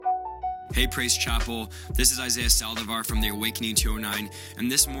Hey Praise Chapel, this is Isaiah Saldivar from the Awakening 209,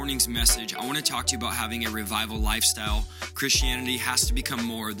 and this morning's message, I want to talk to you about having a revival lifestyle. Christianity has to become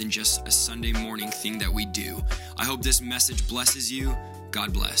more than just a Sunday morning thing that we do. I hope this message blesses you.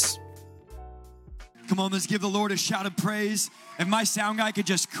 God bless. Come on, let's give the Lord a shout of praise. If my sound guy could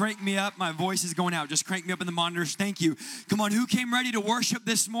just crank me up, my voice is going out. Just crank me up in the monitors. Thank you. Come on, who came ready to worship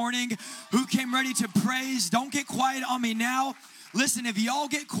this morning? Who came ready to praise? Don't get quiet on me now. Listen, if y'all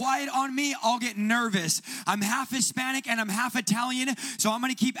get quiet on me, I'll get nervous. I'm half Hispanic and I'm half Italian, so I'm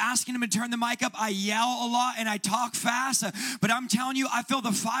going to keep asking him to turn the mic up. I yell a lot and I talk fast, but I'm telling you, I feel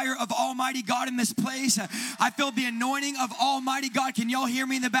the fire of Almighty God in this place. I feel the anointing of Almighty God. Can y'all hear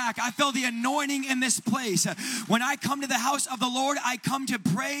me in the back? I feel the anointing in this place. When I come to the house of the Lord, I come to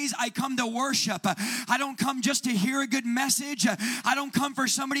praise. I come to worship. I don't come just to hear a good message. I don't come for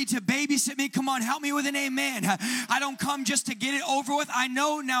somebody to babysit me. Come on, help me with an amen. I don't come just to get it over with. I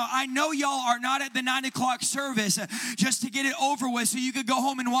know y'all are not at the 9 o'clock service just to get it over with so you could go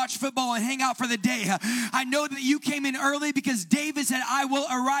home and watch football and hang out for the day. I know that you came in early because David said, I will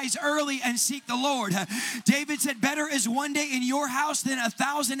arise early and seek the Lord. David said, better is one day in your house than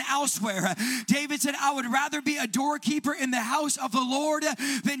 1,000 elsewhere. David said, I would rather be a doorkeeper in the house of the Lord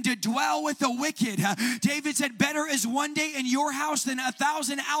than to dwell with the wicked. David said, better is one day in your house than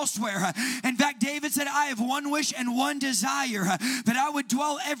 1,000 elsewhere. In fact, David said, I have one wish and one desire, that I would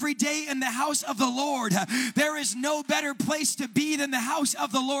dwell every day in the house of the Lord. There is no better place to be than the house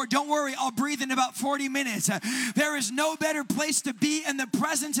of the Lord. Don't worry, I'll breathe in about 40 minutes. There is no better place to be in the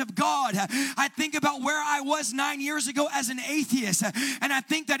presence of God. I think about where I was 9 years ago as an atheist, and I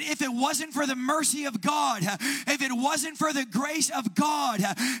think that if it wasn't for the mercy of God, if it wasn't for the grace of God,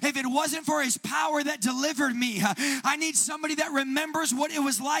 if it wasn't for His power that delivered me, I need somebody that remembers what it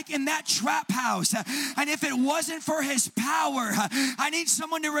was like in that trap house. And if it wasn't for His power, I need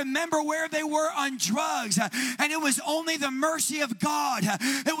someone to remember where they were on drugs, and it was only the mercy of God.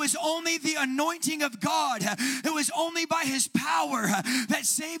 It was only the anointing of God. It was only by His power that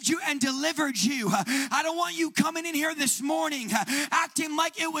saved you and delivered you. I don't want you coming in here this morning acting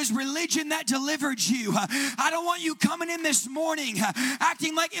like it was religion that delivered you. I don't want you coming in this morning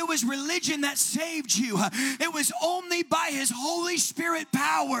acting like it was religion that saved you. It was only by His Holy Spirit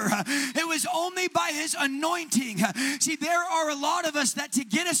power. It was only by His anointing. See, there are a lot of us that to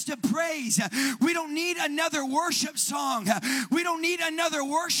get us to praise, we don't need another worship song. We don't need another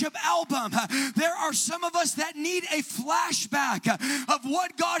worship album. There are some of us that need a flashback of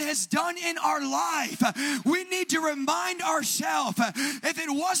what God has done in our life. We need to remind ourselves, if it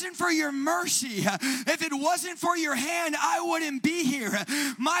wasn't for your mercy, if it wasn't for your hand, I wouldn't be here.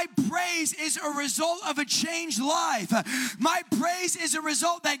 My praise is a result of a changed life. My praise is a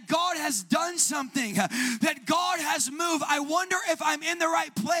result that God has done something, that God has moved. I wonder if I'm in the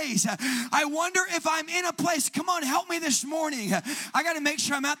right place. I wonder if I'm in a place. Come on, help me this morning. I got to make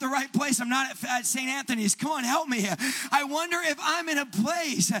sure I'm at the right place. I'm not at St. Anthony's. Come on, help me. I wonder if I'm in a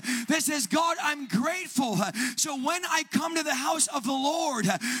place that says, God, I'm grateful. So when I come to the house of the Lord,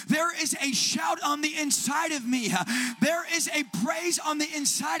 there is a shout on the inside of me. There is a praise on the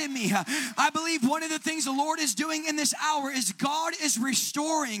inside of me. I believe one of the things the Lord is doing in this hour is God is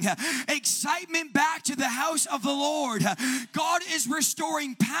restoring excitement back to the house of the Lord. God is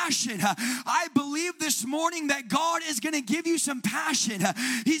restoring passion. I believe this morning that God is going to give you some passion.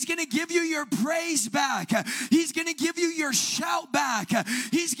 He's going to give you your praise back. He's going to give you your shout back.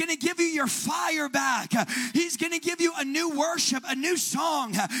 He's going to give you your fire back. He's going to give you a new worship, a new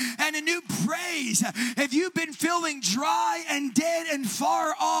song, and a new praise. If you've been feeling dry and dead and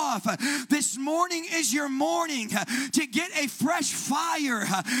far off, this morning is your morning to get a fresh fire.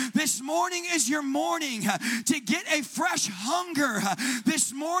 This morning is your morning to get a fresh hunger.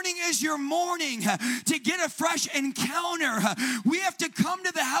 This morning is your morning to get a fresh encounter. We have to come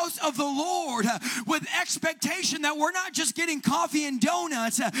to the house of the Lord with expectation that we're not just getting coffee and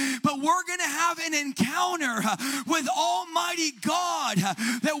donuts, but we're going to have an encounter with Almighty God,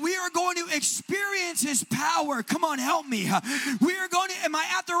 that we are going to experience His power. Come on, help me. We are going to, am I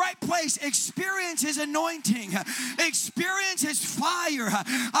at the right place? Experience His anointing. Experience His fire.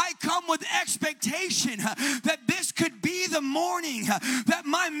 I come with expectation that this could be the morning that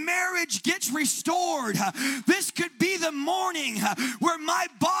my marriage gets restored. This could be the morning where my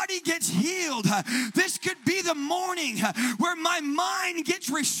body gets healed. This could be the morning where my mind gets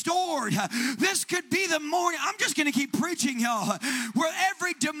restored. This could be the morning. I'm just going to keep preaching, y'all, where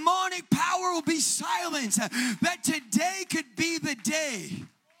every demonic power will be silenced. That today could be the day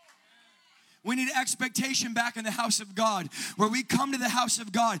We need expectation back in the house of God, where we come to the house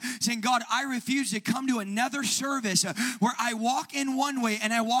of God saying, God, I refuse to come to another service where I walk in one way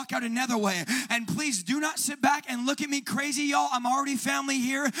and I walk out another way. And please do not sit back and look at me crazy, y'all. I'm already family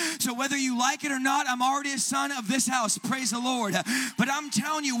here. So whether you like it or not, I'm already a son of this house. Praise the Lord. But I'm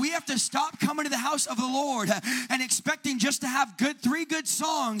telling you, we have to stop coming to the house of the Lord and expecting just to have three good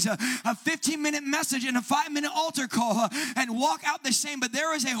songs, a 15-minute message and a 5-minute altar call and walk out the same. But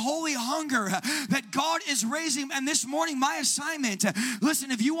there is a holy hunger that God is raising. And this morning, my assignment,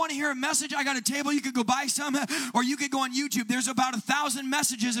 listen, if you want to hear a message, I got a table. You could go buy some, or you could go on YouTube. There's about 1,000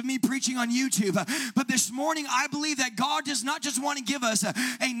 messages of me preaching on YouTube. But this morning, I believe that God does not just want to give us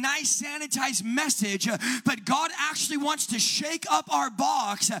a nice sanitized message, but God actually wants to shake up our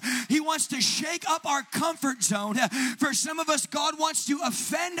box. He wants to shake up our comfort zone. For some of us, God wants to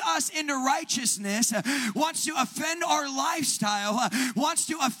offend us into righteousness, wants to offend our lifestyle, wants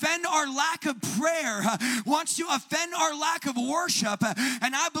to offend our lack of prayer, wants to offend our lack of worship.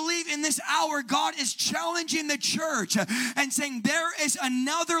 And I believe in this hour, God is challenging the church and saying there is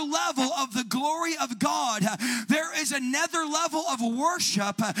another level of the glory of God. There is another level of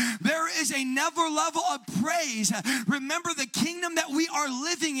worship. There is another level of praise. Remember, the kingdom that we are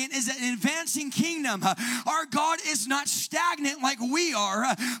living in is an advancing kingdom. Our God is not stagnant like we are.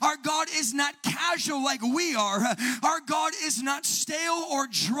 Our God is not casual like we are. Our God is not stale or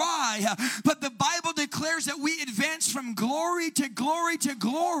dry. But the Bible declares that we advance from glory to glory to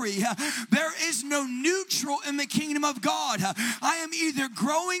glory. There is no neutral in the kingdom of God. I am either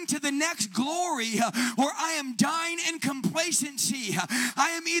growing to the next glory or I am dying in complacency. I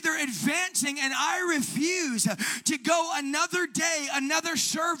am either advancing, and I refuse to go another day, another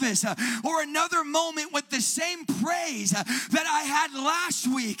service, or another moment with the same praise that I had last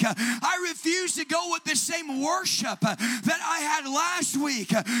week. I refuse to go with the same worship that I had last week.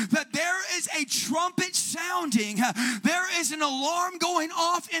 That there is a trumpet sounding, there is an alarm going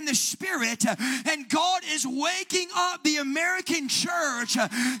off in the spirit, and God is waking up the American church.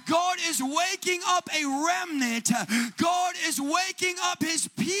 God is waking up a remnant. God is waking up his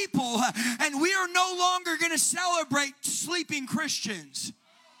people, and we are no longer going to celebrate sleeping Christians.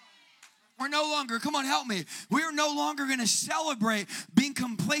 We're no longer, come on, help me. We are no longer going to celebrate being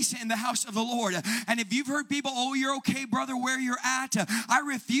complacent in the house of the Lord. And if you've heard people, oh, you're okay, brother, where you're at. I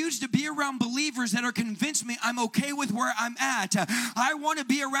refuse to be around believers that are convinced me I'm okay with where I'm at. I want to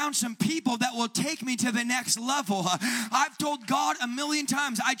be around some people that will take me to the next level. I've told God a million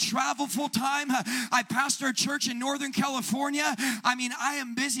times, I travel full time. I pastor a church in Northern California. I mean, I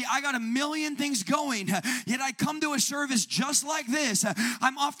am busy. I got a million things going. Yet I come to a service just like this.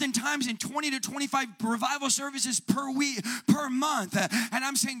 I'm oftentimes in 20 to 25 revival services per week, per month. And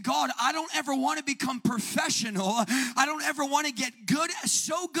I'm saying, God, I don't ever want to become professional. I don't ever want to get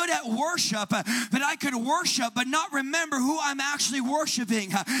so good at worship that I could worship but not remember who I'm actually worshiping.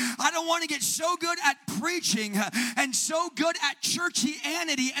 I don't want to get so good at preaching and so good at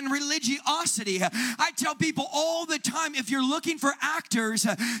churchianity and religiosity. I tell people all the time, if you're looking for actors,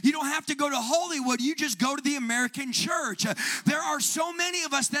 you don't have to go to Hollywood. You just go to the American church. There are so many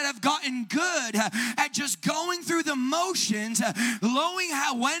of us that have gotten good at just going through the motions, knowing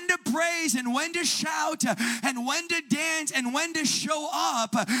when to praise and when to shout and when to dance and when to show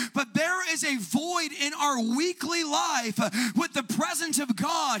up. But there is a void in our weekly life with the presence of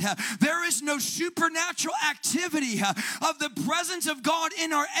God. There is no supernatural activity of the presence of God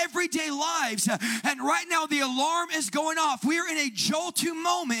in our everyday lives. And right now the alarm is going off. We are in a Joel 2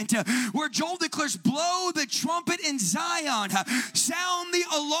 moment where Joel declares, blow the trumpet in Zion, sound the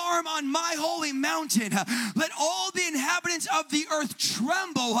alarm on my holy mountain. Let all the inhabitants of the earth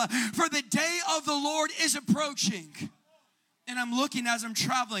tremble, for the day of the Lord is approaching. And I'm looking as I'm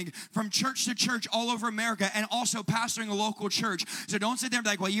traveling from church to church all over America and also pastoring a local church. So don't sit there and be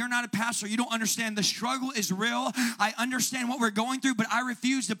like, well, you're not a pastor. You don't understand. The struggle is real. I understand what we're going through, but I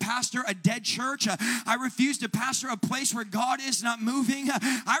refuse to pastor a dead church. I refuse to pastor a place where God is not moving.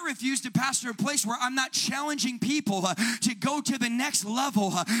 I refuse to pastor a place where I'm not challenging people to go to the next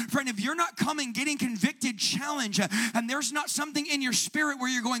level. Friend, if you're not coming, getting convicted, challenge, and there's not something in your spirit where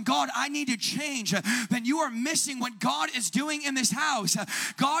you're going, God, I need to change, then you are missing what God is doing in this house.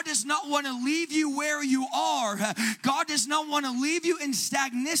 God does not want to leave you where you are. God does not want to leave you in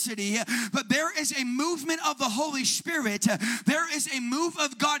stagnicity, but there is a movement of the Holy Spirit. There is a move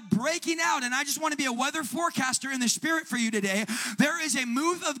of God breaking breaking out, and I just want to be a weather forecaster in the spirit for you today. There is a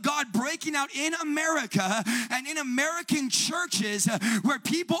move of God breaking out in America and in American churches where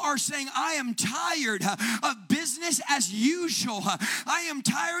people are saying, I am tired of business as usual. I am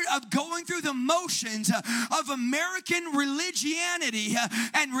tired of going through the motions of American religiosity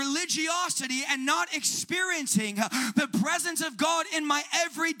and not experiencing the presence of God in my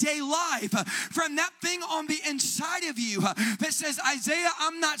everyday life. From that thing on the inside of you that says, Isaiah,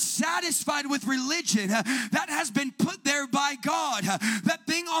 I'm not satisfied with religion, that has been put there by God. That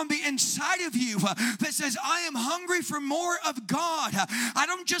thing on the inside of you that says, I am hungry for more of God. I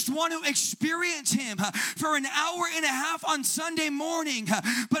don't just want to experience Him for an hour and a half on Sunday morning,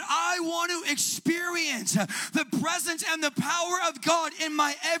 but I want to experience the presence and the power of God in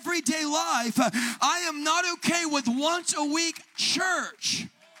my everyday life. I am not okay with once a week church.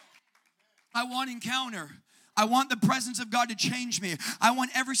 I want encounter. I want the presence of God to change me. I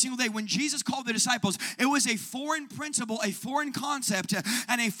want every single day. When Jesus called the disciples, it was a foreign principle, a foreign concept,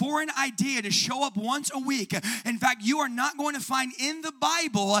 and a foreign idea to show up once a week. In fact, you are not going to find in the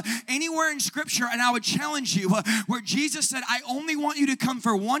Bible anywhere in Scripture, and I would challenge you, where Jesus said, I only want you to come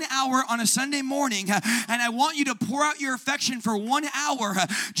for 1 hour on a Sunday morning, and I want you to pour out your affection for 1 hour.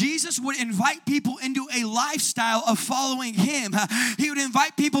 Jesus would invite people into a lifestyle of following Him. He would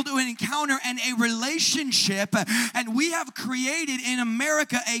invite people to an encounter and a relationship. And we have created in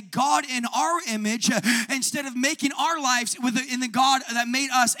America a God in our image instead of making our lives in the God that made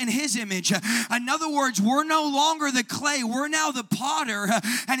us in His image. In other words, we're no longer the clay, we're now the potter.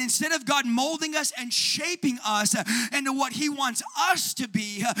 And instead of God molding us and shaping us into what He wants us to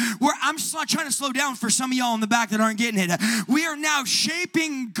be, I'm trying to slow down for some of y'all in the back that aren't getting it. We are now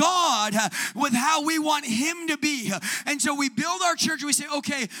shaping God with how we want Him to be. And so we build our church and we say,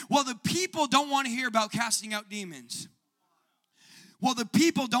 okay, well, the people don't want to hear about casting out demons. Well, the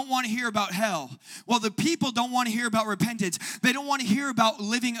people don't want to hear about hell. Well, the people don't want to hear about repentance. They don't want to hear about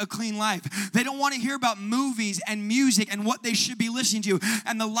living a clean life. They don't want to hear about movies and music and what they should be listening to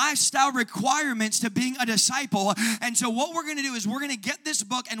and the lifestyle requirements to being a disciple. And so what we're going to do is we're going to get this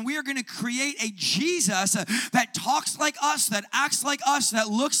book and we are going to create a Jesus that talks like us, that acts like us, that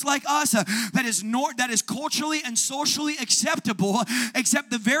looks like us, that is culturally and socially acceptable.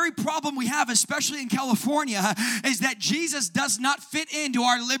 Except the very problem we have, especially in California, is that Jesus does not fit into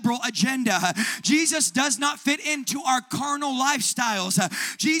our liberal agenda. Jesus does not fit into our carnal lifestyles.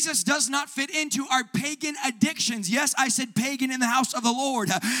 Jesus does not fit into our pagan addictions. Yes, I said pagan in the house of the Lord.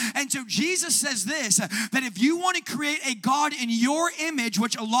 And so Jesus says this, that if you want to create a God in your image,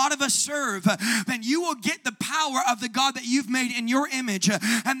 which a lot of us serve, then you will get the power of the God that you've made in your image.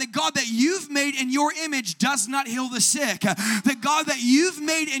 And the God that you've made in your image does not heal the sick. The God that you've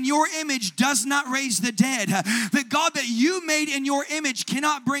made in your image does not raise the dead. The God that you made in your image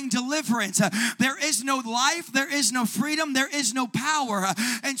cannot bring deliverance. There is no life, there is no freedom, there is no power.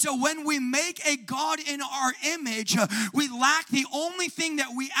 And so when we make a God in our image, we lack the only thing that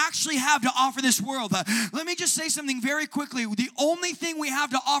we actually have to offer this world. Let me just say something very quickly. The only thing we have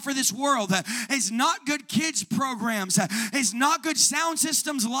to offer this world is not good kids programs, is not good sound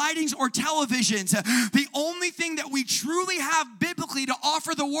systems, lightings, or televisions. The only thing that we truly have biblically to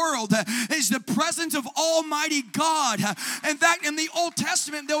offer the world is the presence of Almighty God. In fact, in the Old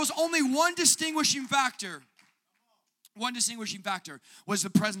Testament, there was only one distinguishing factor. One distinguishing factor was the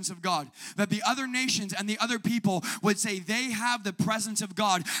presence of God. That the other nations and the other people would say they have the presence of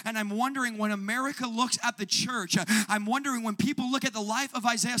God. And I'm wondering when America looks at the church, I'm wondering when people look at the life of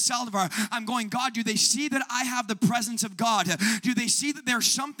Isaiah Saldivar, I'm going, God, do they see that I have the presence of God? Do they see that there's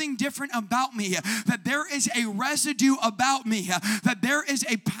something different about me? That there is a residue about me? That there is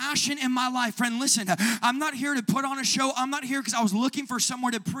a passion in my life? Friend, listen, I'm not here to put on a show. I'm not here because I was looking for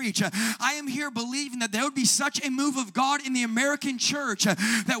somewhere to preach. I am here believing that there would be such a move of God in the American church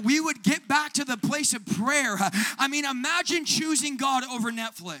that we would get back to the place of prayer. I mean, imagine choosing God over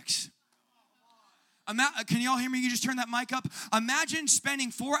Netflix. Can y'all hear me? You just turn that mic up. Imagine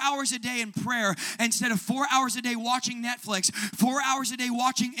spending 4 hours a day in prayer instead of 4 hours a day watching Netflix, 4 hours a day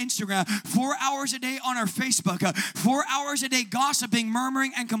watching Instagram, 4 hours a day on our Facebook, 4 hours a day gossiping,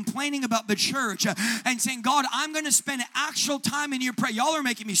 murmuring, and complaining about the church, and saying, God, I'm going to spend actual time in your prayer. Y'all are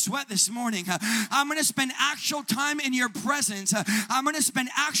making me sweat this morning. I'm going to spend actual time in your presence. I'm going to spend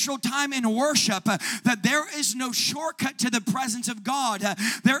actual time in worship. That there is no shortcut to the presence of God.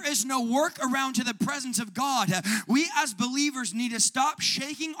 There is no workaround to the presence presence of God, we as believers need to stop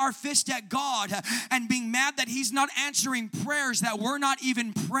shaking our fist at God and being mad that He's not answering prayers that we're not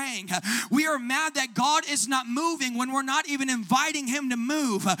even praying. We are mad that God is not moving when we're not even inviting Him to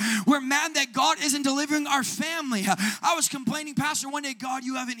move. We're mad that God isn't delivering our family. I was complaining, Pastor, one day, God,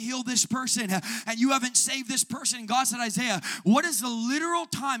 you haven't healed this person and you haven't saved this person. And God said, Isaiah, what is the literal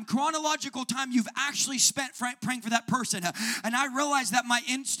time, chronological time you've actually spent praying for that person? And I realized that my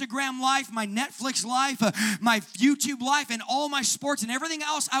Instagram life, my Netflix life, my YouTube life, and all my sports and everything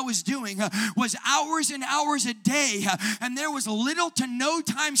else I was doing was hours and hours a day. And there was little to no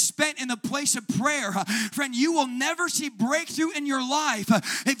time spent in the place of prayer. Friend, you will never see breakthrough in your life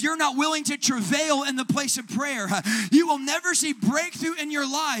if you're not willing to travail in the place of prayer. You will never see breakthrough in your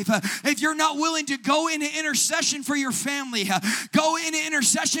life if you're not willing to go into intercession for your family, go into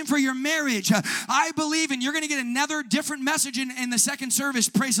intercession for your marriage. I believe, and you're going to get another different message in the second service,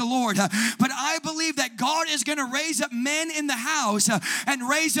 praise the Lord. But I believe that God is going to raise up men in the house and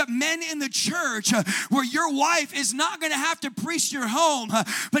raise up men in the church where your wife is not going to have to preach your home,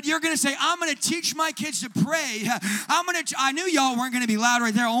 but you're going to say, I'm going to teach my kids to pray. I knew y'all weren't going to be loud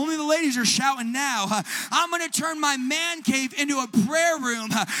right there. Only the ladies are shouting now. I'm going to turn my man cave into a prayer room,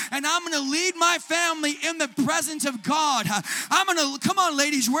 and I'm going to lead my family in the presence of God. Come on,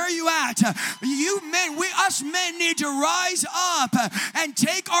 ladies, where are you at? You men, us men need to rise up and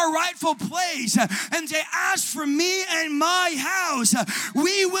take our rightful place and say, as for me and my house,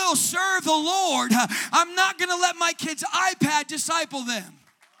 we will serve the Lord. I'm not going to let my kids' iPad disciple them.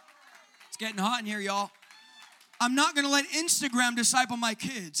 It's getting hot in here, y'all. I'm not going to let Instagram disciple my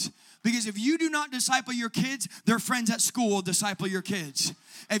kids. Because if you do not disciple your kids, their friends at school will disciple your kids.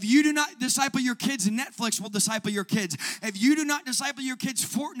 If you do not disciple your kids, Netflix will disciple your kids. If you do not disciple your kids,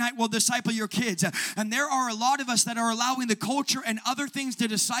 Fortnite will disciple your kids. And there are a lot of us that are allowing the culture and other things to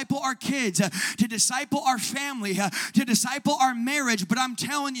disciple our kids, to disciple our family, to disciple our marriage. But I'm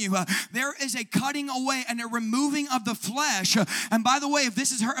telling you, there is a cutting away and a removing of the flesh. And by the way, if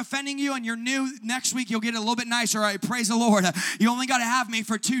this is offending you and you're new, next week you'll get a little bit nicer. All right, praise the Lord. You only got to have me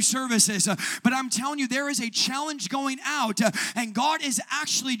for 2 services. But I'm telling you, there is a challenge going out, and God is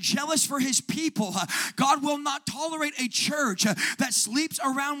actually jealous for His people. God will not tolerate a church that sleeps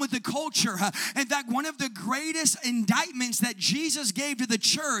around with the culture. In fact, one of the greatest indictments that Jesus gave to the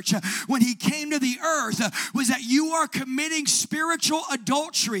church when He came to the earth was that you are committing spiritual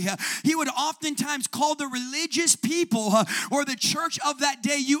adultery. He would oftentimes call the religious people or the church of that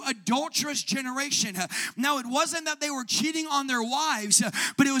day, you adulterous generation. Now, it wasn't that they were cheating on their wives,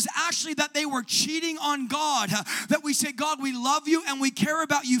 but it was actually that they were cheating on God. That we say, God, we love you and we care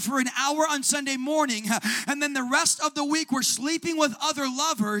about you for an hour on Sunday morning, and then the rest of the week we're sleeping with other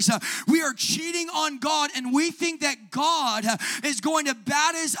lovers. We are cheating on God, and we think that God is going to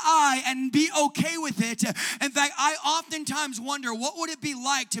bat His eye and be okay with it. In fact, I oftentimes wonder, what would it be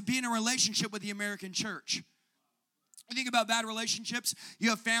like to be in a relationship with the American church? You think about bad relationships, you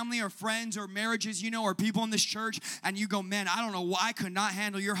have family or friends or marriages, or people in this church, and you go, man, I don't know why I could not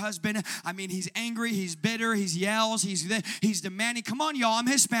handle your husband. I mean, he's angry, he's bitter, he yells, he's demanding. Come on, y'all, I'm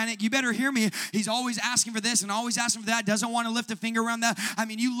Hispanic. You better hear me. He's always asking for this and always asking for that, doesn't want to lift a finger around that. I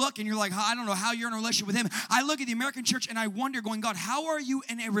mean, you look and you're like, I don't know how you're in a relationship with him. I look at the American church and I wonder, going, God, how are you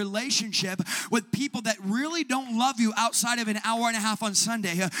in a relationship with people that really don't love you outside of an hour and a half on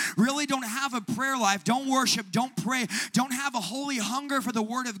Sunday, really don't have a prayer life, don't worship, don't pray, don't have a holy hunger for the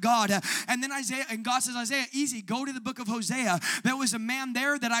word of God. And then God says, Isaiah, easy, go to the book of Hosea. There was a man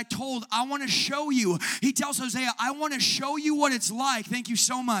there that I told, I want to show you. He tells Hosea, I want to show you what it's like, thank you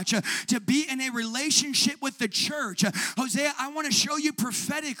so much, to be in a relationship with the church. Hosea, I want to show you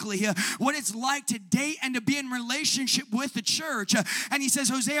prophetically what it's like to date and to be in relationship with the church. And he says,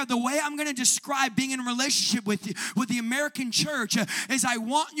 Hosea, the way I'm going to describe being in a relationship with the American church is I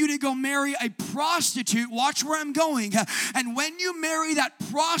want you to go marry a prostitute. Watch where I'm going. And when you marry that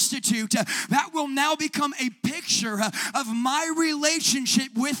prostitute, that will now become a picture of my relationship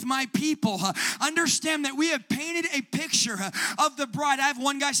with my people. Understand that we have painted a picture of the bride. I have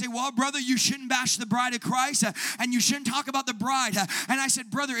one guy say, well, brother, you shouldn't bash the bride of Christ and you shouldn't talk about the bride. And I said,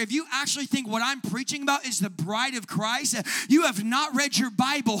 brother, if you actually think what I'm preaching about is the bride of Christ, you have not read your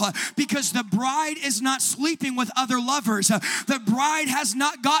Bible, because the bride is not sleeping with other lovers. The bride has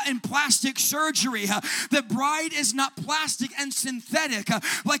not gotten plastic surgery. The bride is not not plastic and synthetic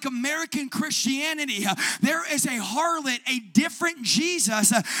like American Christianity. There is a harlot, a different Jesus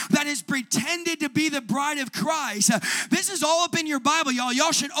that is pretended to be the bride of Christ. This is all up in your Bible, y'all.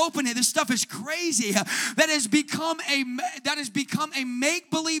 Y'all should open it. This stuff is crazy. That has become a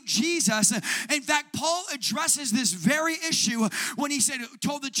make-believe Jesus. In fact, Paul addresses this very issue when he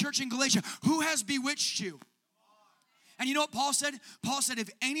told the church in Galatia, who has bewitched you? And you know what Paul said? Paul said, if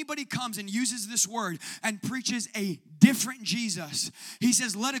anybody comes and uses this word and preaches a different Jesus, he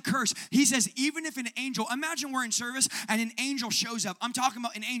says, let a curse. He says, even if an angel, imagine we're in service and an angel shows up. I'm talking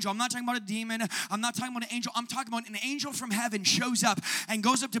about an angel. I'm not talking about a demon. I'm not talking about an angel. I'm talking about an angel from heaven shows up and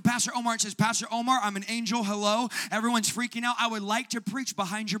goes up to Pastor Omar and says, Pastor Omar, I'm an angel. Hello. Everyone's freaking out. I would like to preach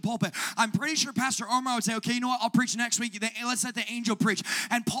behind your pulpit. I'm pretty sure Pastor Omar would say, okay, you know what? I'll preach next week. Let's let the angel preach.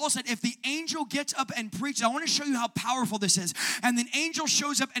 And Paul said, if the angel gets up and preaches, I want to show you how powerful this is. And then angel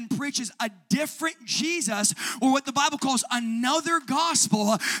shows up and preaches a different Jesus, or what the Bible calls another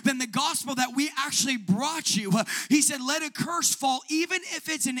gospel than the gospel that we actually brought you. He said, let a curse fall even if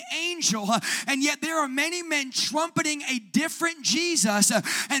it's an angel. And yet there are many men trumpeting a different Jesus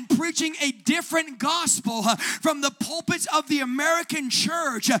and preaching a different gospel from the pulpits of the American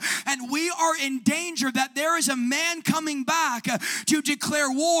church. And we are in danger that there is a man coming back to declare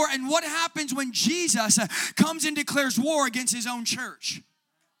war. And what happens when Jesus comes and declares war against his own church?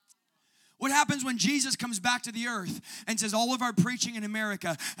 What happens when Jesus comes back to the earth and says all of our preaching in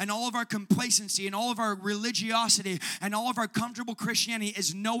America and all of our complacency and all of our religiosity and all of our comfortable Christianity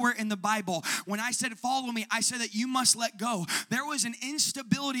is nowhere in the Bible? When I said follow me, I said that you must let go. There was an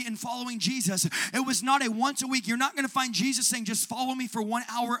instability in following Jesus. It was not a once a week. You're not going to find Jesus saying just follow me for 1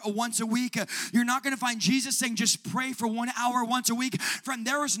 hour once a week. You're not going to find Jesus saying just pray for 1 hour once a week. Friend,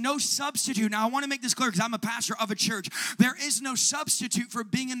 there is no substitute. Now I want to make this clear because I'm a pastor of a church. There is no substitute for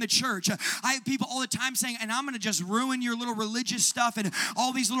being in the church. I have people all the time saying, and I'm going to just ruin your little religious stuff, and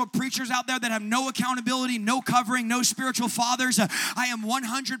all these little preachers out there that have no accountability, no covering, no spiritual fathers. I am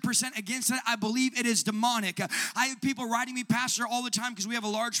 100% against it. I believe it is demonic. I have people writing me pastor all the time because we have a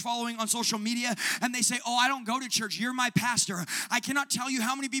large following on social media, and they say, oh, I don't go to church. You're my pastor. I cannot tell you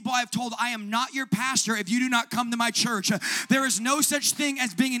how many people I've told I am not your pastor if you do not come to my church. There is no such thing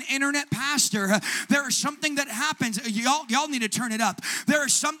as being an internet pastor. There is something that happens. Y'all need to turn it up. There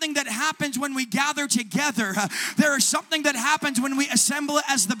is something that happens when we gather together. There is something that happens when we assemble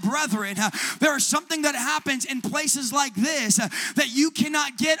as the brethren. There is something that happens in places like this that you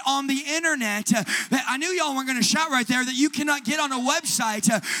cannot get on the internet. That I knew y'all weren't going to shout right there, that you cannot get on a website.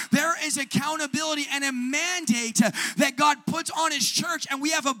 There is accountability and a mandate that God puts on his church, and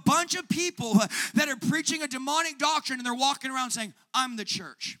we have a bunch of people that are preaching a demonic doctrine, and they're walking around saying, I'm the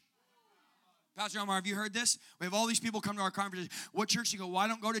church. Pastor Omar, have you heard this? We have all these people come to our conferences. What church? You go, well, I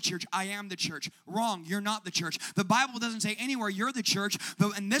don't go to church. I am the church. Wrong. You're not the church. The Bible doesn't say anywhere you're the church.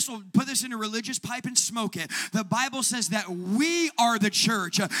 And this will put this in a religious pipe and smoke it. The Bible says that we are the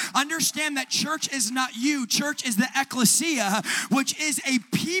church. Understand that church is not you. Church is the ecclesia, which is a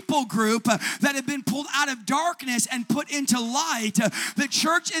people group that have been pulled out of darkness and put into light. The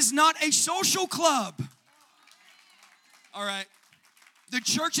church is not a social club. All right. The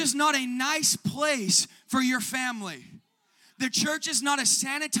church is not a nice place for your family. The church is not a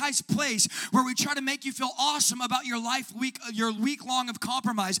sanitized place where we try to make you feel awesome about your week long of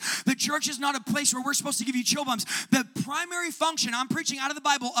compromise. The church is not a place where we're supposed to give you chill bumps. The primary function, I'm preaching out of the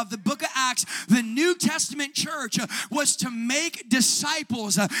Bible, of the book of Acts, the New Testament church, was to make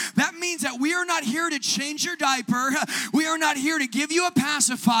disciples. That means that we are not here to change your diaper. We are not here to give you a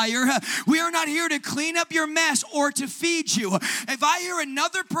pacifier. We are not here to clean up your mess or to feed you. If I hear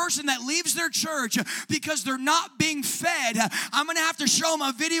another person that leaves their church because they're not being fed, I'm going to have to show them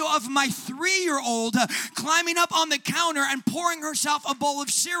a video of my 3-year-old climbing up on the counter and pouring herself a bowl of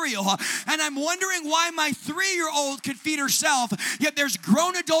cereal. And I'm wondering why my 3-year-old could feed herself, yet there's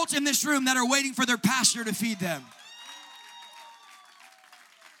grown adults in this room that are waiting for their pastor to feed them.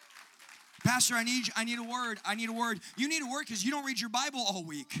 Pastor, I need a word. I need a word. You need a word because you don't read your Bible all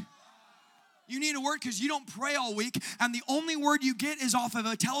week. You need a word because you don't pray all week, and the only word you get is off of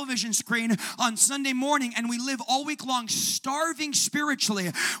a television screen on Sunday morning, and we live all week long starving spiritually,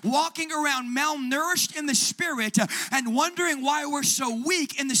 walking around malnourished in the spirit, and wondering why we're so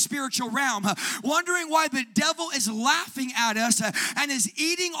weak in the spiritual realm, wondering why the devil is laughing at us and is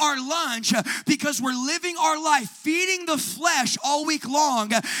eating our lunch because we're living our life, feeding the flesh all week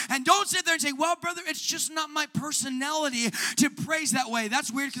long. And don't sit there and say, well, brother, it's just not my personality to praise that way. That's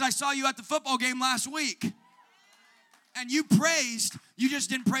weird because I saw you at the football game last week. And you praised, you just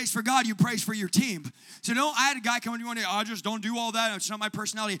didn't praise for God, you praised for your team. So no, I had a guy come to me one day, I just don't do all that, it's not my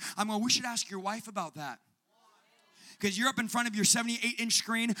personality. I'm going, we should ask your wife about that. because you're up in front of your 78-inch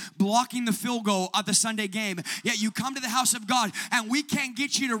screen blocking the field goal at the Sunday game. Yet you come to the house of God, and we can't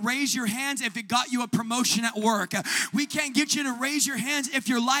get you to raise your hands if it got you a promotion at work. We can't get you to raise your hands if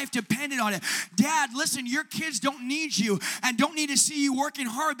your life depended on it. Dad, listen, your kids don't need you and don't need to see you working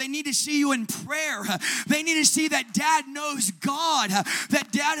hard. They need to see you in prayer. They need to see that dad knows God, that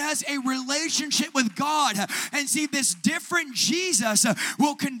dad has a relationship with God. And see, this different Jesus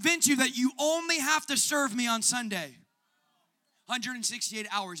will convince you that you only have to serve me on Sunday. 168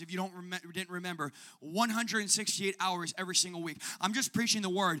 hours, if you didn't remember, 168 hours every single week. I'm just preaching the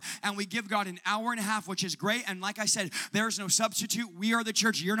word, and we give God an hour and a half, which is great. And like I said, there is no substitute. We are the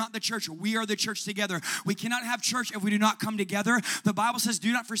church. You're not the church. We are the church together. We cannot have church if we do not come together. The Bible says,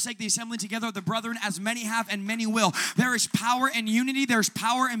 do not forsake the assembly together of the brethren, as many have and many will. There is power in unity. There's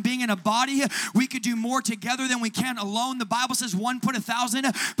power in being in a body. We could do more together than we can alone. The Bible says one put 1,000,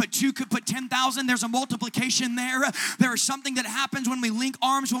 but two could put 10,000. There's a multiplication there. There is something that happens when we link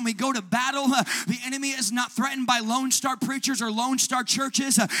arms, when we go to battle. The enemy is not threatened by Lone Star preachers or Lone Star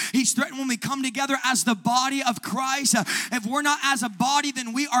churches. He's threatened when we come together as the body of Christ. If we're not as a body,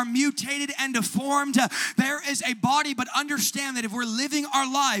 then we are mutated and deformed. There is a body, but understand that if we're living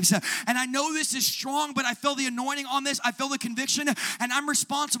our lives, and I know this is strong, but I feel the anointing on this, I feel the conviction, and I'm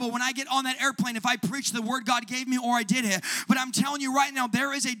responsible when I get on that airplane if I preach the word God gave me or I did it. But I'm telling you right now,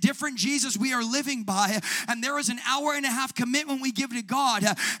 there is a different Jesus we are living by, and there is an hour and a half commitment we give to God,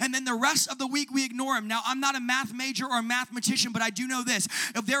 and then the rest of the week we ignore him. Now, I'm not a math major or a mathematician, but I do know this.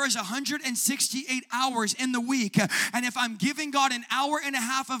 If there is 168 hours in the week, and if I'm giving God an hour and a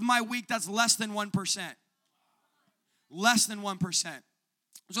half of my week, that's less than 1%. Less than 1%.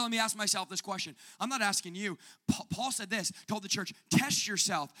 So let me ask myself this question. I'm not asking you. Paul said this, told the church, test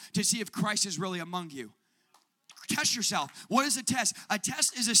yourself to see if Christ is really among you. Test yourself. What is a test? A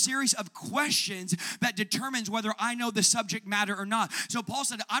test is a series of questions that determines whether I know the subject matter or not. So Paul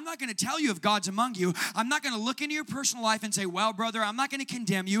said, I'm not going to tell you if God's among you. I'm not going to look into your personal life and say, well, brother, I'm not going to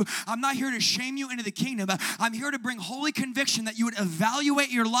condemn you. I'm not here to shame you into the kingdom. I'm here to bring holy conviction that you would evaluate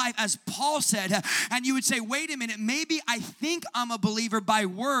your life, as Paul said, and you would say, wait a minute, maybe I think I'm a believer by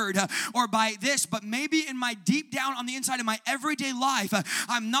word or by this, but maybe in my deep down on the inside of my everyday life,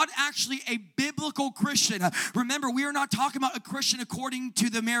 I'm not actually a biblical Christian. Remember, we are not talking about a Christian according to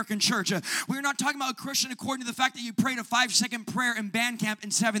the American church. We're not talking about a Christian according to the fact that you prayed a 5-second prayer in band camp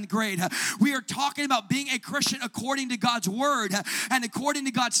in 7th grade. We are talking about being a Christian according to God's word and according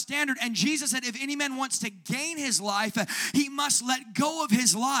to God's standard. And Jesus said, if any man wants to gain his life, he must let go of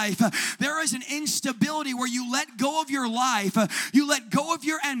his life. There is an instability where you let go of your life, you let go of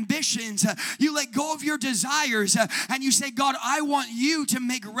your ambitions, you let go of your desires, and you say, God, I want you to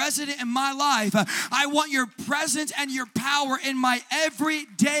make resident in my life. I want your presence and your power in my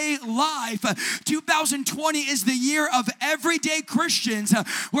everyday life. 2020 is the year of everyday Christians,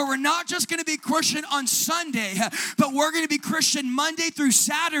 where we're not just going to be Christian on Sunday, but we're going to be Christian Monday through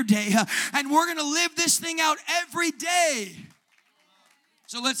Saturday, and we're going to live this thing out every day.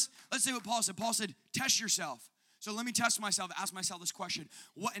 So let's say what Paul said. Paul said, test yourself. So let me test myself, ask myself this question.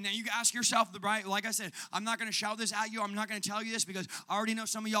 And then you can ask yourself, right? Like I said, I'm not going to shout this at you. I'm not going to tell you this because I already know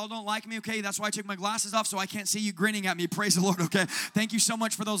some of y'all don't like me, okay? That's why I took my glasses off so I can't see you grinning at me. Praise the Lord, okay? Thank you so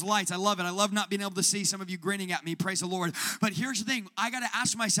much for those lights. I love it. I love not being able to see some of you grinning at me. Praise the Lord. But here's the thing. I got to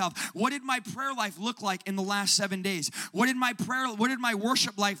ask myself, what did my prayer life look like in the last 7 days? What did my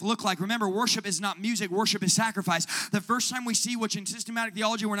worship life look like? Remember, worship is not music. Worship is sacrifice. The first time we see, which in systematic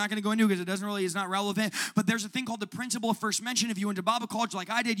theology we're not going to go into because it's not relevant, but there's a thing called the principle of first mention. If you went to Bible college like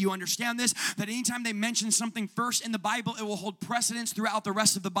I did, you understand this, that anytime they mention something first in the Bible, it will hold precedence throughout the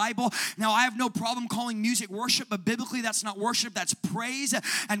rest of the Bible. Now, I have no problem calling music worship, but biblically that's not worship, that's praise.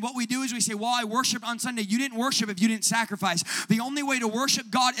 And what we do is we say, well, I worshiped on Sunday. You didn't worship if you didn't sacrifice. The only way to worship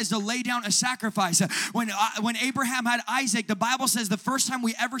God is to lay down a sacrifice. When Abraham had Isaac, the Bible says the first time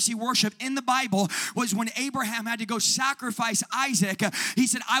we ever see worship in the Bible was when Abraham had to go sacrifice Isaac. He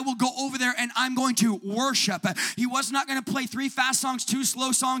said, I will go over there and I'm going to worship. He was not going to play 3 fast songs, 2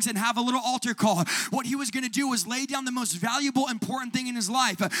 slow songs, and have a little altar call. What he was going to do was lay down the most valuable, important thing in his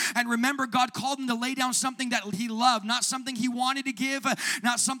life. And remember, God called him to lay down something that he loved, not something he wanted to give,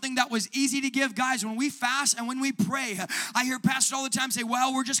 not something that was easy to give. Guys, when we fast and when we pray, I hear pastors all the time say,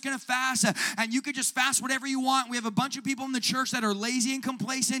 well, we're just going to fast, and you could just fast whatever you want. We have a bunch of people in the church that are lazy and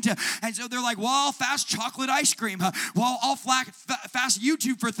complacent, and so they're like, well, I'll fast chocolate ice cream. Well, I'll fast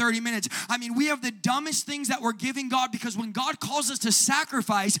YouTube for 30 minutes. I mean, we have the dumbest things that we're giving God, because when God calls us to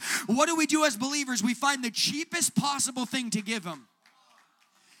sacrifice, what do we do as believers? We find the cheapest possible thing to give him.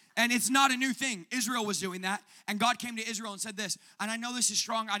 And it's not a new thing. Israel was doing that. And God came to Israel and said this. And I know this is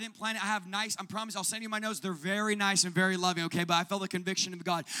strong. I didn't plan it. I promise I'll send you my notes. They're very nice and very loving, okay? But I felt the conviction of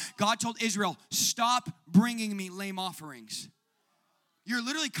God. God told Israel, stop bringing me lame offerings. You're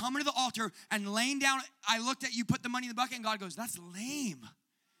literally coming to the altar and laying down. I looked at you, put the money in the bucket, and God goes, that's lame.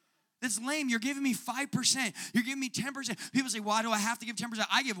 That's lame. You're giving me 5%. You're giving me 10%. People say, why do I have to give 10%?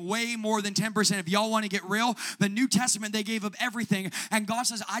 I give way more than 10%. If y'all want to get real, the New Testament, they gave up everything. And God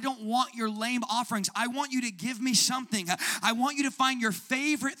says, I don't want your lame offerings. I want you to give me something. I want you to find your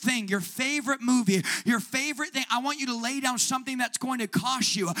favorite thing, your favorite movie, your favorite thing. I want you to lay down something that's going to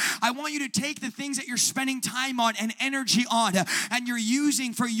cost you. I want you to take the things that you're spending time on and energy on and you're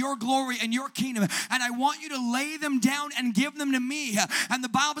using for your glory and your kingdom. And I want you to lay them down and give them to me. And the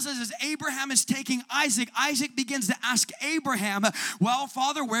Bible says, as Abraham is taking Isaac, Isaac begins to ask Abraham, well,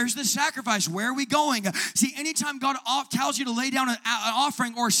 Father, where's the sacrifice? Where are we going? See, anytime God tells you to lay down an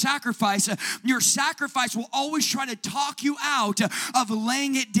offering or a sacrifice, your sacrifice will always try to talk you out of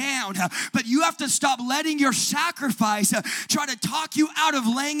laying it down. But you have to stop letting your sacrifice try to talk you out of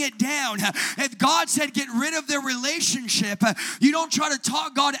laying it down. If God said get rid of their relationship, you don't try to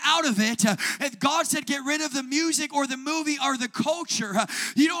talk God out of it. If God said get rid of the music or the movie or the culture,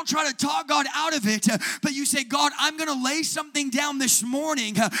 you don't try to talk God out of it, but you say, God, I'm going to lay something down this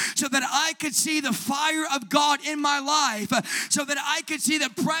morning so that I could see the fire of God in my life, so that I could see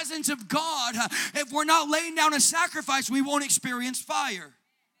the presence of God. If we're not laying down a sacrifice, we won't experience fire.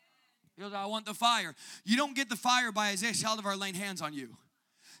 He goes, I want the fire. You don't get the fire by Isaiah Saldivar laying hands on you.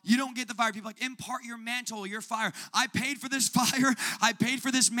 You don't get the fire. People are like, impart your mantle, your fire. I paid for this fire. I paid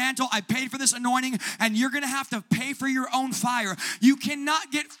for this mantle. I paid for this anointing. And you're going to have to pay for your own fire. You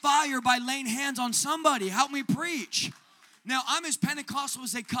cannot get fire by laying hands on somebody. Help me preach. Now, I'm as Pentecostal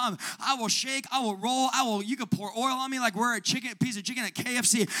as they come. I will shake, I will roll, you could pour oil on me like we're a piece of chicken at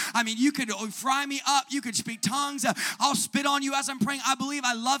KFC. I mean, you could fry me up, you could speak tongues. I'll spit on you as I'm praying. I believe,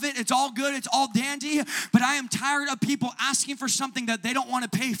 I love it. It's all good, it's all dandy. But I am tired of people asking for something that they don't want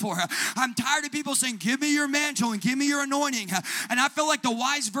to pay for. I'm tired of people saying, give me your mantle and give me your anointing. And I feel like the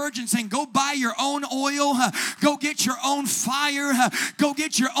wise virgin saying, go buy your own oil, go get your own fire, go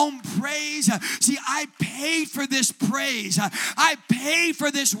get your own praise. See, I paid for this praise. I paid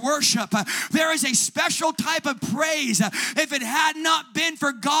for this worship. There is a special type of praise. If it had not been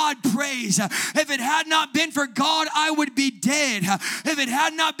for God, praise. If it had not been for God, I would be dead. If it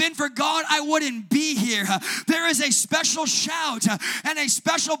had not been for God, I wouldn't be here. There is a special shout and a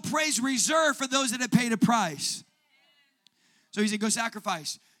special praise reserved for those that have paid a price. So he said, go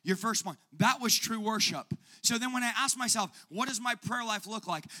sacrifice your first one. That was true worship. So then when I asked myself, what does my prayer life look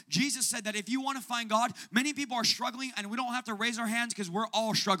like? Jesus said that if you want to find God, many people are struggling, and we don't have to raise our hands because we're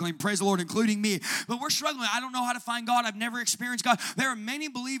all struggling, praise the Lord, including me. But we're struggling. I don't know how to find God. I've never experienced God. There are many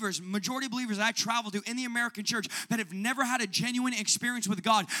believers, majority of believers that I travel to in the American church that have never had a genuine experience with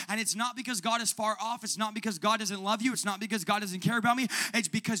God. And it's not because God is far off. It's not because God doesn't love you. It's not because God doesn't care about me. It's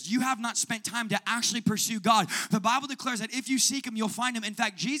because you have not spent time to actually pursue God. The Bible declares that if you seek Him, you'll find Him. In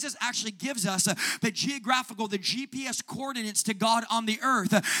fact, Jesus actually gives us the GPS coordinates to God on the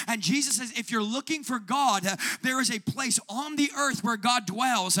earth. And Jesus says, if you're looking for God, there is a place on the earth where God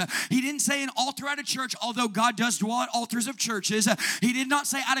dwells. He didn't say an altar at a church, although God does dwell at altars of churches. He did not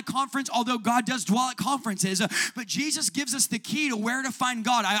say at a conference, although God does dwell at conferences. But Jesus gives us the key to where to find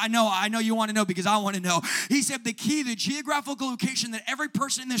God. I know you want to know because I want to know. He said the key, the geographical location that every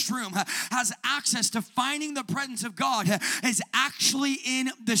person in this room has access to finding the presence of God is actually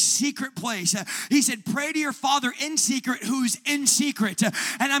in the secret place. He said, pray to your Father in secret who's in secret. And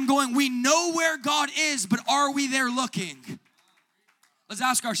I'm going, we know where God is, but are we there looking? Let's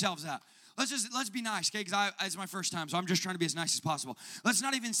ask ourselves that. Let's be nice, okay? Because it's my first time, so I'm just trying to be as nice as possible. Let's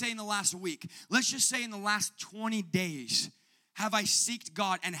not even say in the last week. Let's just say in the last 20 days. Have I seeked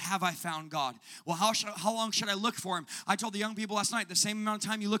God and have I found God? Well, how long should I look for Him? I told the young people last night, the same amount of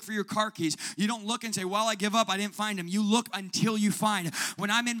time you look for your car keys. You don't look and say, well, I give up, I didn't find Him. You look until you find. When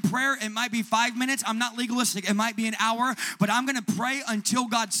I'm in prayer, it might be 5 minutes. I'm not legalistic. It might be an hour, but I'm going to pray until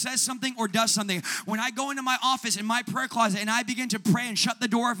God says something or does something. When I go into my office, in my prayer closet, and I begin to pray and shut the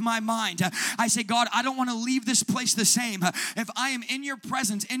door of my mind, I say, God, I don't want to leave this place the same. If I am in your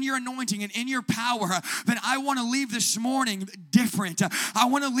presence, in your anointing, and in your power, then I want to leave this morning different. I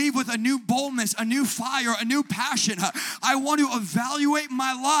want to leave with a new boldness, a new fire, a new passion. I want to evaluate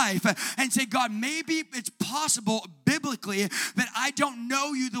my life and say, God, maybe it's possible biblically that I don't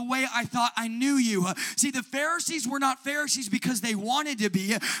know you the way I thought I knew you. See, the Pharisees were not Pharisees because they wanted to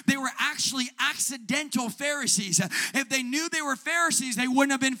be. They were actually accidental Pharisees. If they knew they were Pharisees, they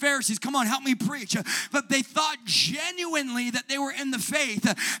wouldn't have been Pharisees. Come on, help me preach. But they thought genuinely that they were in the faith.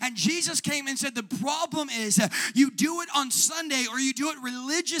 And Jesus came and said, the problem is you do it on Sunday or you do it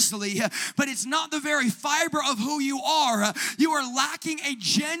religiously, but it's not the very fiber of who you are. You are lacking a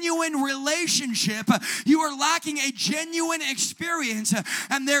genuine relationship. You are lacking a genuine experience.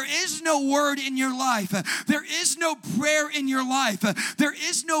 And there is no word in your life. There is no prayer in your life. There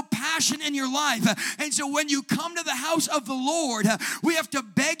is no passion in your life. And so when you come to the house of the Lord, we have to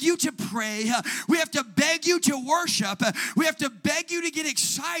beg you to pray. We have to beg you to worship. We have to beg you to get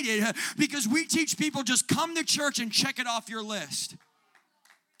excited because we teach people just come to church and check it off your list.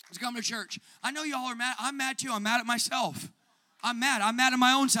 Let's come to church. I know y'all are mad. I'm mad too. I'm mad at myself. I'm mad. I'm mad at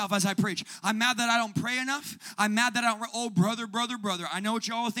my own self as I preach. I'm mad that I don't pray enough. I'm mad that I don't, oh, brother. I know what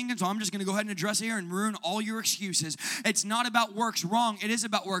y'all are thinking, so I'm just going to go ahead and address it here and ruin all your excuses. It's not about works. Wrong. It is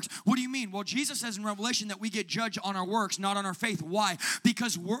about works. What do you mean? Well, Jesus says in Revelation that we get judged on our works, not on our faith. Why?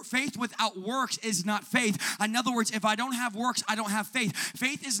 Because faith without works is not faith. In other words, if I don't have works, I don't have faith.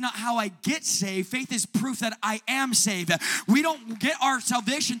 Faith is not how I get saved. Faith is proof that I am saved. We don't get our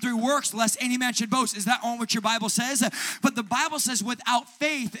salvation through works, lest any man should boast. Is that on what your Bible says? But the Bible says without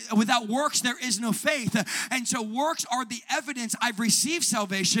faith, without works, there is no faith. And so works are the evidence I've received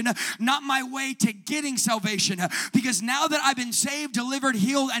salvation, not my way to getting salvation. Because now that I've been saved, delivered,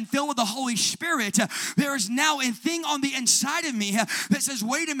 healed, and filled with the Holy Spirit, there is now a thing on the inside of me that says,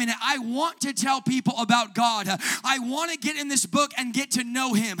 wait a minute, I want to tell people about God. I want to get in this book and get to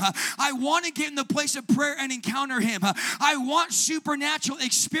know Him. I want to get in the place of prayer and encounter Him. I want supernatural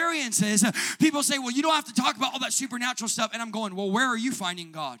experiences. People say, well, you don't have to talk about all that supernatural stuff. And I'm going, well, where are you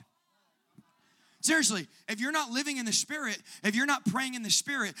finding God? Seriously, if you're not living in the Spirit, if you're not praying in the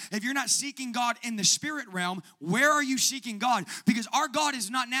Spirit, if you're not seeking God in the Spirit realm, where are you seeking God? Because our God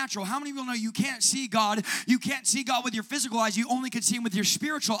is not natural. How many people know you can't see God? You can't see God with your physical eyes. You only can see Him with your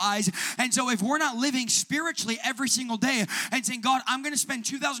spiritual eyes. And so if we're not living spiritually every single day and saying, God, I'm going to spend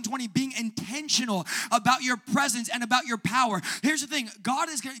 2020 being intentional about your presence and about your power. Here's the thing. God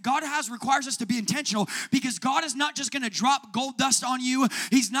requires us to be intentional because God is not just going to drop gold dust on you.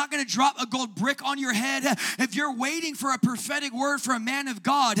 He's not going to drop a gold brick on your head. If you're waiting for a prophetic word for a man of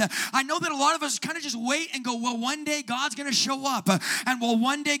God, I know that a lot of us kind of just wait and go, well, one day God's going to show up, and well,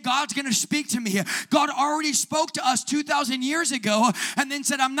 one day God's going to speak to me. God already spoke to us 2,000 years ago and then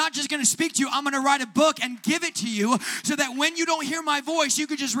said, I'm not just going to speak to you, I'm going to write a book and give it to you so that when you don't hear my voice, you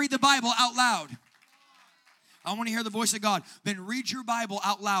could just read the Bible out loud. I want to hear the voice of God. Then read your Bible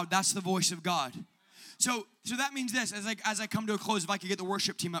out loud. That's the voice of God. So that means this, as I come to a close, if I could get the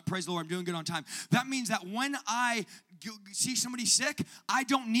worship team up, praise the Lord, I'm doing good on time. That means that when I see somebody sick, I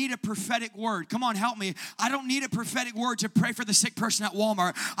don't need a prophetic word. Come on, help me. I don't need a prophetic word to pray for the sick person at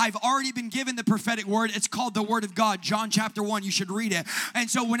Walmart. I've already been given the prophetic word. It's called the Word of God, John chapter 1. You should read it. And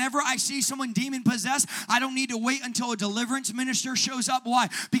so whenever I see someone demon-possessed, I don't need to wait until a deliverance minister shows up. Why?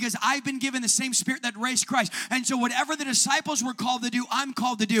 Because I've been given the same Spirit that raised Christ. And so whatever the disciples were called to do, I'm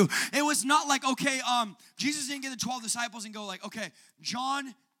called to do. It was not like, okay, Jesus didn't get the 12 disciples and go like, okay,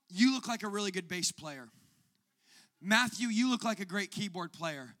 John, you look like a really good bass player. Matthew, you look like a great keyboard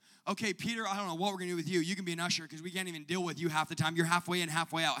player. Okay, Peter, I don't know what we're going to do with you. You can be an usher because we can't even deal with you half the time. You're halfway in,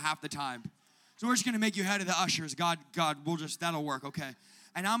 halfway out half the time. So we're just going to make you head of the ushers. God, that'll work, okay.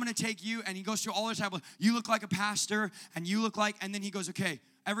 And I'm going to take you, and he goes through all the disciples. You look like a pastor, and you look like, and then he goes, okay,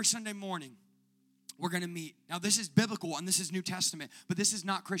 every Sunday morning, we're going to meet. Now, this is biblical, and this is New Testament, but this is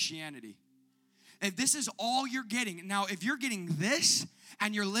not Christianity. If this is all you're getting, now if you're getting this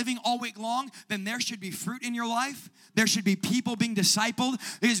and you're living all week long, then there should be fruit in your life. There should be people being discipled.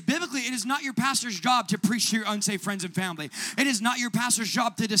 Because biblically, it is not your pastor's job to preach to your unsaved friends and family. It is not your pastor's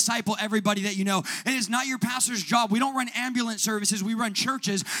job to disciple everybody that you know. It is not your pastor's job. We don't run ambulance services. We run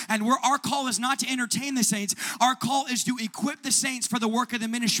churches. And our call is not to entertain the saints. Our call is to equip the saints for the work of the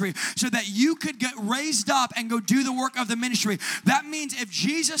ministry so that you could get raised up and go do the work of the ministry. That means if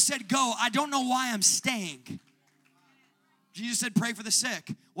Jesus said go, I don't know why I'm staying. Jesus said, pray for the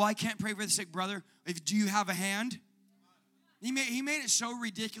sick. Well, I can't pray for the sick, brother. Do you have a hand? He made it so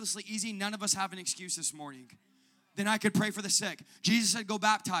ridiculously easy, none of us have an excuse this morning. Then I could pray for the sick. Jesus said, go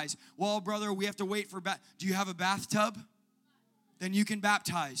baptize. Well, brother, we have to wait for do you have a bathtub? Then you can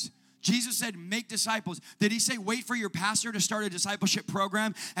baptize. Jesus said, make disciples. Did he say, wait for your pastor to start a discipleship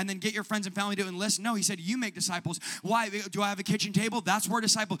program and then get your friends and family to enlist? No, he said, you make disciples. Why? Do I have a kitchen table? That's where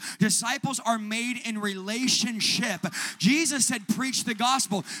disciples are made in relationship. Jesus said, preach the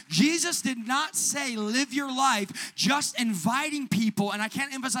gospel. Jesus did not say, live your life just inviting people. And I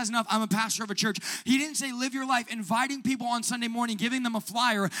can't emphasize enough, I'm a pastor of a church. He didn't say, live your life inviting people on Sunday morning, giving them a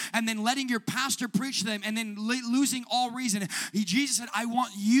flyer, and then letting your pastor preach to them, and then losing all reason. Jesus said, I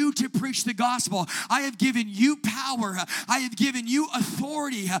want you to preach the gospel. I have given you power. I have given you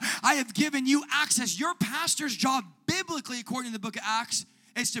authority. I have given you access. Your pastor's job, biblically, according to the book of Acts,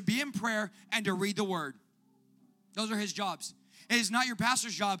 is to be in prayer and to read the word. Those are his jobs. It is not your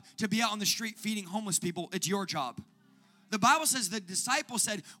pastor's job to be out on the street feeding homeless people. It's your job. The Bible says the disciples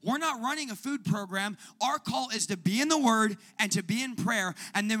said, we're not running a food program. Our call is to be in the word and to be in prayer.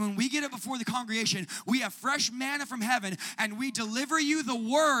 And then when we get up before the congregation, we have fresh manna from heaven and we deliver you the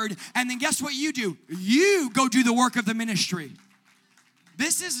word. And then guess what you do? You go do the work of the ministry.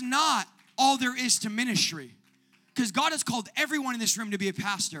 This is not all there is to ministry, because God has called everyone in this room to be a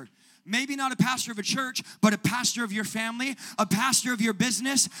pastor. Maybe not a pastor of a church, but a pastor of your family, a pastor of your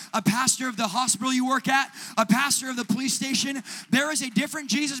business, a pastor of the hospital you work at, a pastor of the police station. There is a different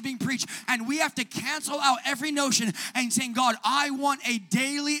Jesus being preached, and we have to cancel out every notion and saying, God, I want a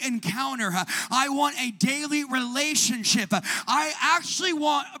daily encounter. I want a daily relationship. I actually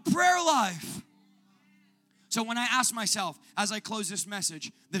want a prayer life. So when I ask myself, as I close this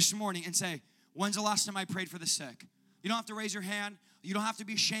message this morning and say, when's the last time I prayed for the sick? You don't have to raise your hand. You don't have to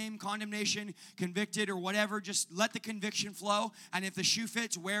be shame, condemnation, convicted, or whatever. Just let the conviction flow. And if the shoe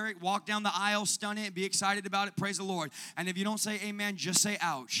fits, wear it, walk down the aisle, stun it, be excited about it, praise the Lord. And if you don't say amen, just say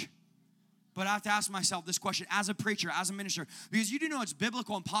ouch. But I have to ask myself this question as a preacher, as a minister, because you do know it's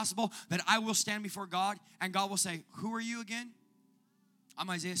biblical and possible that I will stand before God and God will say, who are you again? I'm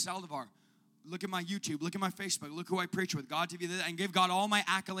Isaiah Saldivar. Look at my YouTube, look at my Facebook, look who I preach with. God TV, and give God all my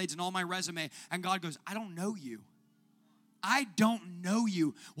accolades and all my resume. And God goes, I don't know you. I don't know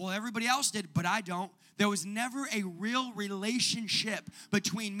you. Well, everybody else did, but I don't. There was never a real relationship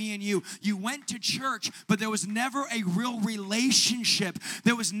between me and you. You went to church, but there was never a real relationship.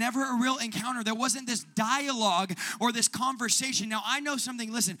 There was never a real encounter. There wasn't this dialogue or this conversation. Now, I know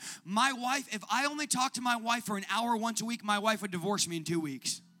something. Listen, my wife, if I only talked to my wife for an hour once a week, my wife would divorce me in 2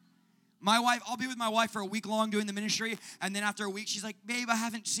 weeks. My wife, I'll be with my wife for a week long doing the ministry, and then after a week, she's like, babe, I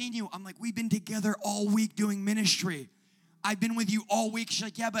haven't seen you. I'm like, we've been together all week doing ministry. I've been with you all week. She's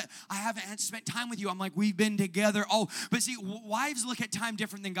like, yeah, but I haven't spent time with you. I'm like, we've been together all. But see, wives look at time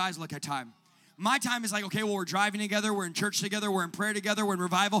different than guys look at time. My time is like, okay, well, we're driving together, we're in church together, we're in prayer together, we're in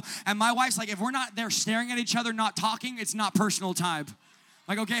revival. And my wife's like, if we're not there staring at each other, not talking, it's not personal time.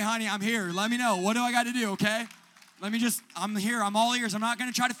 Like, okay, honey, I'm here. Let me know. What do I got to do, okay? I'm here. I'm all ears. I'm not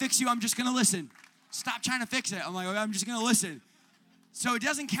going to try to fix you. I'm just going to listen. Stop trying to fix it. I'm like, okay, I'm just going to listen. So it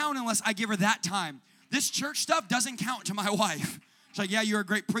doesn't count unless I give her that time. This church stuff doesn't count to my wife. She's like, yeah, you're a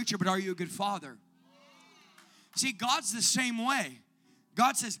great preacher, but are you a good father? See, God's the same way.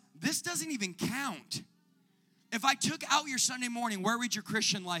 God says, this doesn't even count. If I took out your Sunday morning, where would your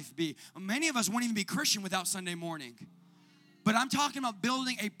Christian life be? Many of us wouldn't even be Christian without Sunday morning. But I'm talking about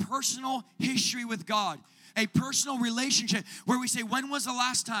building a personal history with God. A personal relationship where we say, when was the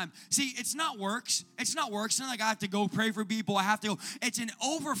last time? See, it's not works. It's not works. It's not like I have to go pray for people. I have to go. It's an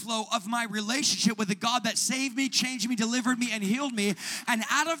overflow of my relationship with the God that saved me, changed me, delivered me, and healed me. And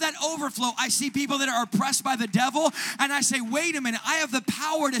out of that overflow, I see people that are oppressed by the devil. And I say, wait a minute. I have the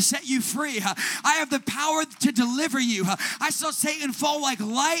power to set you free. I have the power to deliver you. I saw Satan fall like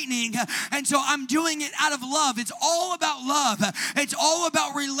lightning. And so I'm doing it out of love. It's all about love. It's all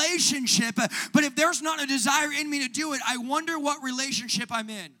about relationship. But if there's not a desire in me to do it, I wonder what relationship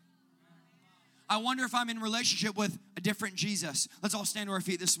I'm in. I wonder if I'm in relationship with a different Jesus. Let's all stand to our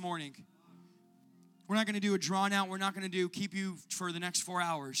feet this morning. We're not going to do a drawn out. We're not going to keep you for the next 4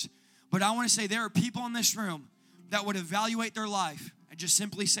 hours. But I want to say there are people in this room that would evaluate their life and just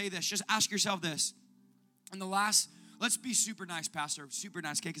simply say this. Just ask yourself this. Let's be super nice, Pastor. Super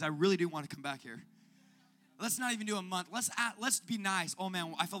nice, okay? Because I really do want to come back here. Let's not even do a month. Let's be nice. Oh,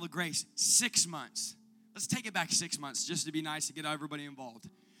 man, I feel the grace. 6 months. Let's take it back 6 months just to be nice to get everybody involved.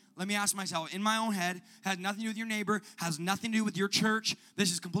 Let me ask myself, in my own head, has nothing to do with your neighbor, has nothing to do with your church.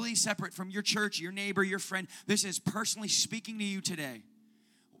 This is completely separate from your church, your neighbor, your friend. This is personally speaking to you today.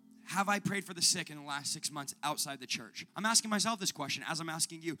 Have I prayed for the sick in the last 6 months outside the church? I'm asking myself this question as I'm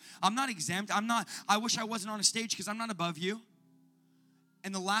asking you. I'm not exempt. I wish I wasn't on a stage because I'm not above you.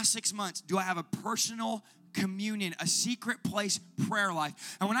 In the last 6 months, do I have a personal communion, a secret place prayer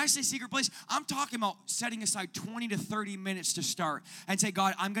life. And when I say secret place, I'm talking about setting aside 20 to 30 minutes to start and say,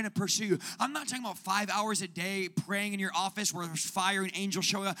 God, I'm going to pursue you. I'm not talking about 5 hours a day praying in your office where there's fire and angels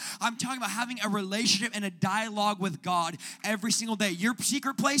showing up. I'm talking about having a relationship and a dialogue with God every single day. Your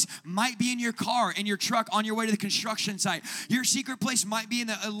secret place might be in your car, in your truck, on your way to the construction site. Your secret place might be in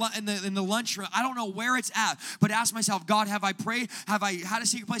the lunchroom. I don't know where it's at, but ask myself, God, have I prayed? Have I had a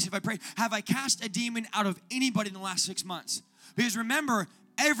secret place? Have I prayed? Have I cast a demon out of anybody in the last 6 months? Because remember,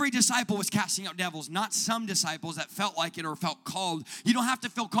 every disciple was casting out devils, not some disciples that felt like it or felt called. You don't have to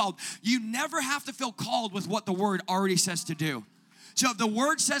feel called. You never have to feel called with what the word already says to do. So if the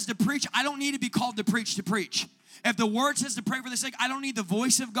word says to preach, I don't need to be called to preach to preach. If the word says to pray for the sick, I don't need the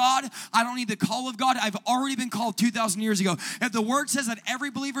voice of God. I don't need the call of God. I've already been called 2,000 years ago. If the word says that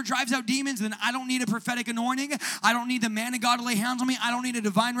every believer drives out demons, then I don't need a prophetic anointing. I don't need the man of God to lay hands on me. I don't need a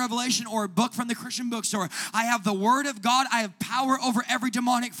divine revelation or a book from the Christian bookstore. I have the word of God. I have power over every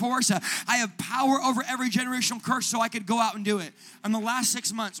demonic force. I have power over every generational curse, so I could go out and do it. In the last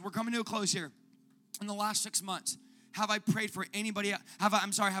 6 months, we're coming to a close here. In the last 6 months, have I prayed for anybody? Have I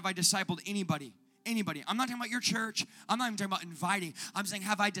discipled anybody? Anybody. I'm not talking about your church. I'm not even talking about inviting. I'm saying,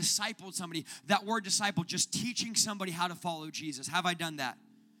 have I discipled somebody? That word disciple, just teaching somebody how to follow Jesus. Have I done that?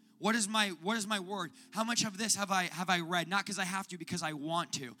 What is my word? How much of this have I read? Not because I have to, because I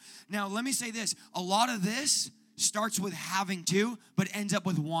want to. Now, let me say this. A lot of this starts with having to, but ends up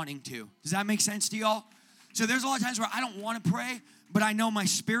with wanting to. Does that make sense to y'all? So there's a lot of times where I don't want to pray, but I know my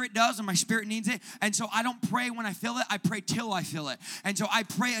spirit does and my spirit needs it. And so I don't pray when I feel it. I pray till I feel it. And so I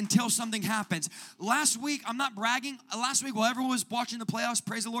pray until something happens. Last week, I'm not bragging. Last week, while everyone was watching the playoffs,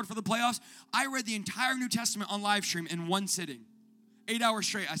 praise the Lord for the playoffs, I read the entire New Testament on live stream in one sitting. 8 hours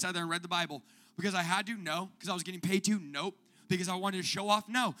straight. I sat there and read the Bible. Because I had to? No. Because I was getting paid to? Nope. Because I wanted to show off?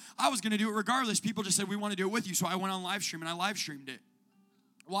 No. I was going to do it regardless. People just said, we want to do it with you. So I went on live stream and I live streamed it.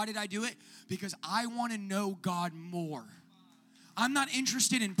 Why did I do it? Because I want to know God more. I'm not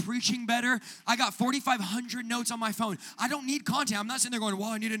interested in preaching better. I got 4,500 notes on my phone. I don't need content. I'm not sitting there going,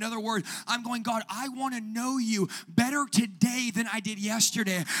 well, I need another word. I'm going, God, I want to know you better today than I did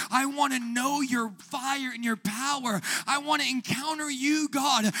yesterday. I want to know your fire and your power. I want to encounter you,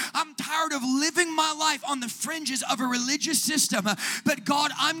 God. I'm tired of living my life on the fringes of a religious system. But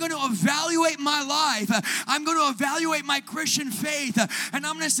God, I'm going to evaluate my life. I'm going to evaluate my Christian faith. And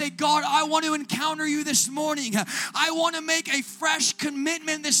I'm going to say, God, I want to encounter you this morning. I want to make a fresh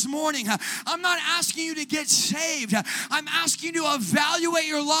commitment this morning. I'm not asking you to get saved. I'm asking you to evaluate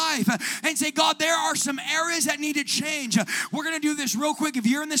your life and say, God, there are some areas that need to change. We're going to do this real quick. If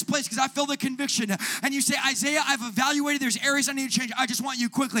you're in this place, because I feel the conviction, and you say, Isaiah, I've evaluated, there's areas I need to change. I just want you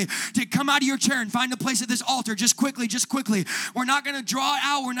quickly to come out of your chair and find a place at this altar. Just quickly. We're not going to draw it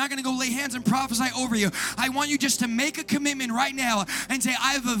out. We're not going to go lay hands and prophesy over you. I want you just to make a commitment right now and say,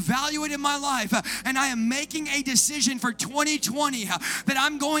 I have evaluated my life and I am making a decision for 2020 that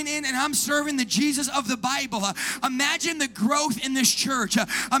I'm going in and I'm serving the Jesus of the Bible. Imagine the growth in this church.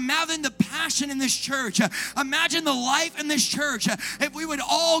 Imagine the passion in this church. Imagine the life in this church. If we would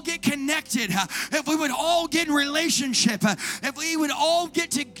all get connected, if we would all get in relationship, if we would all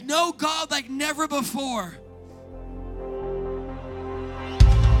get to know God like never before.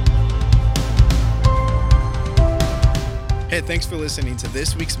 Hey, thanks for listening to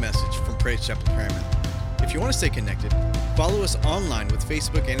this week's message from Praise Chapel Paramount. If you want to stay connected, follow us online with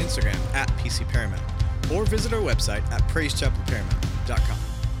Facebook and Instagram at PC Paramount, or visit our website at praisechapelparamount.com.